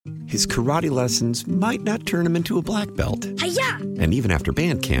His karate lessons might not turn him into a black belt. Hi-ya! And even after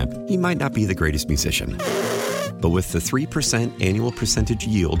band camp, he might not be the greatest musician. But with the 3% annual percentage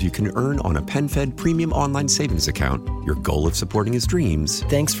yield you can earn on a PenFed premium online savings account, your goal of supporting his dreams...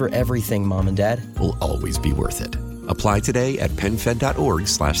 Thanks for everything, Mom and Dad. ...will always be worth it. Apply today at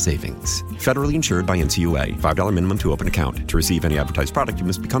PenFed.org/savings. Federally insured by NCUA. $5 minimum to open account. To receive any advertised product, you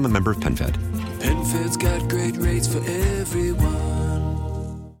must become a member of PenFed. PenFed's got great rates for everyone.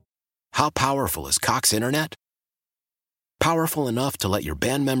 How powerful is Cox Internet? Powerful enough to let your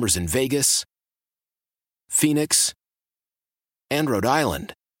band members in Vegas, Phoenix, and Rhode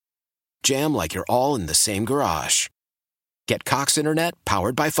Island jam like you're all in the same garage. Get Cox Internet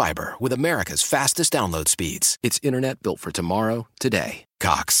powered by fiber with America's fastest download speeds. It's internet built for tomorrow, today.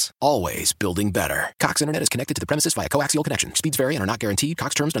 Cox, always building better. Cox Internet is connected to the premises via coaxial connection. Speeds vary and are not guaranteed.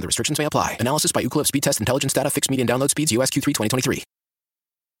 Cox terms and other restrictions may apply. Analysis by Ookla Speed Test Intelligence Data. Fixed median download speeds. US Q3 2023.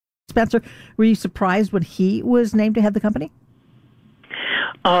 Spencer, were you surprised when he was named to head the company?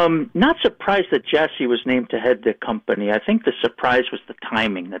 Not surprised that Jassy was named to head the company. I think the surprise was the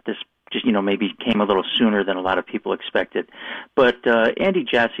timing, that this just, maybe came a little sooner than a lot of people expected. But Andy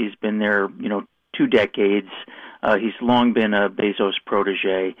Jassy's been there, 2 decades. He's long been a Bezos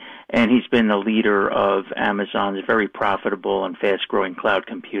protege, and he's been the leader of Amazon's very profitable and fast-growing cloud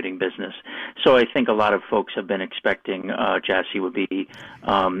computing business. So I think a lot of folks have been expecting Jassy would be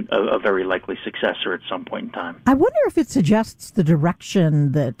a very likely successor at some point in time. I wonder if it suggests the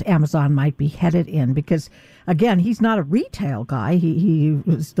direction that Amazon might be headed in, because, again, he's not a retail guy. He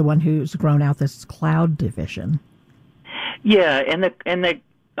was the one who's grown out this cloud division. Yeah, and the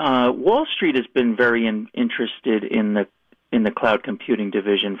Wall Street has been very interested in the cloud computing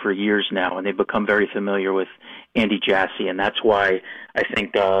division for years now, and they've become very familiar with Andy Jassy, and that's why I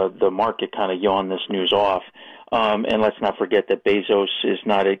think the market kind of yawned this news off. And let's not forget that Bezos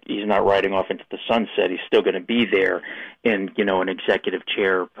he's not riding off into the sunset. He's still going to be there in an executive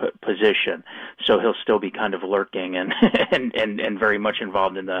chair position, so he'll still be kind of lurking and and very much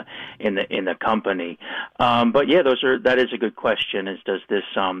involved in the company. But yeah, that is a good question. Does this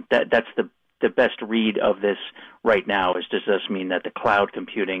that's the best read of this right now? Does this mean that the cloud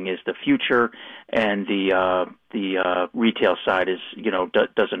computing is the future and the retail side is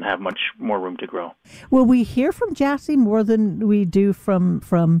doesn't have much more room to grow? Will we hear from Jassy more than we do from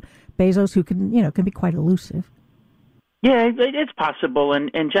Bezos, who can be quite elusive? Yeah, it's possible,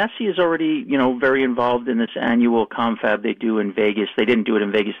 and Jassy is already very involved in this annual confab they do in Vegas. They didn't do it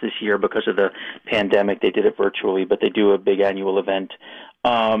in Vegas this year because of the pandemic. They did it virtually, but they do a big annual event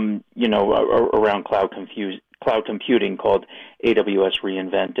around cloud computing called AWS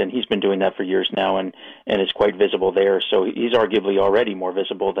reInvent, and he's been doing that for years now, and is quite visible there. So he's arguably already more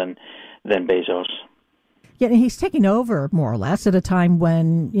visible than Bezos. Yeah, and he's taking over more or less at a time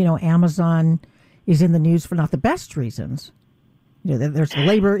when Amazon is in the news for not the best reasons. There's the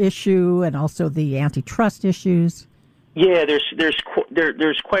labor issue and also the antitrust issues. Yeah, there's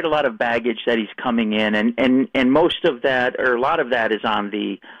quite a lot of baggage that he's coming in, and most of that, or a lot of that, is on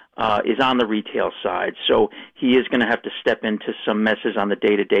the retail side. So he is going to have to step into some messes on the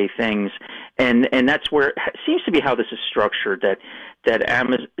day-to-day things, and that's where it seems to be how this is structured. That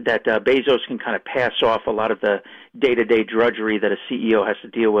Bezos can kind of pass off a lot of the day-to-day drudgery that a CEO has to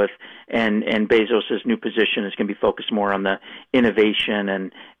deal with, and Bezos' new position is going to be focused more on the innovation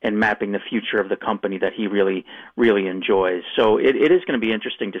and mapping the future of the company that he really, really enjoys. So it is going to be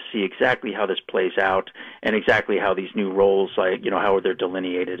interesting to see exactly how this plays out and exactly how these new roles, how they're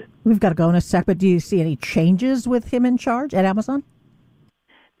delineated. We've got to go in a sec, but do you see any changes with him in charge at Amazon?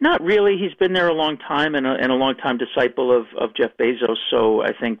 Not really. He's been there a long time and a long-time disciple of Jeff Bezos, so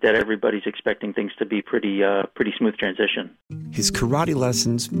I think that everybody's expecting things to be pretty smooth transition. His karate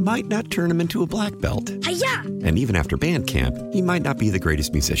lessons might not turn him into a black belt. Hi-ya! And even after band camp, he might not be the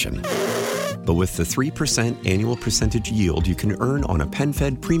greatest musician. But with the 3% annual percentage yield you can earn on a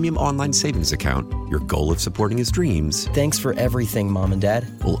PenFed premium online savings account, your goal of supporting his dreams... Thanks for everything, Mom and Dad.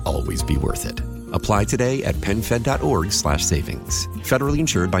 ...will always be worth it. Apply today at PenFed.org/savings. Federally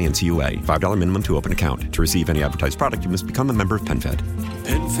insured by NCUA. $5 minimum to open account. To receive any advertised product, you must become a member of PenFed.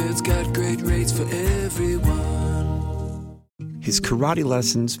 PenFed's got great rates for everyone. His karate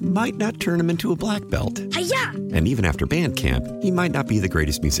lessons might not turn him into a black belt. Hi-ya! And even after band camp, he might not be the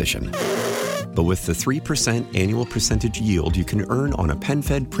greatest musician. But with the 3% annual percentage yield you can earn on a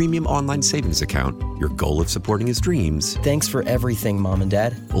PenFed premium online savings account, your goal of supporting his dreams... Thanks for everything, Mom and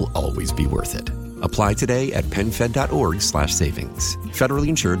Dad. ...will always be worth it. Apply today at PenFed.org/savings. Federally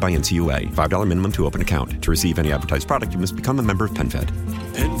insured by NCUA. $5 minimum to open account. To receive any advertised product, you must become a member of PenFed.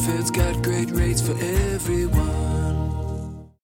 PenFed's got great rates for everyone.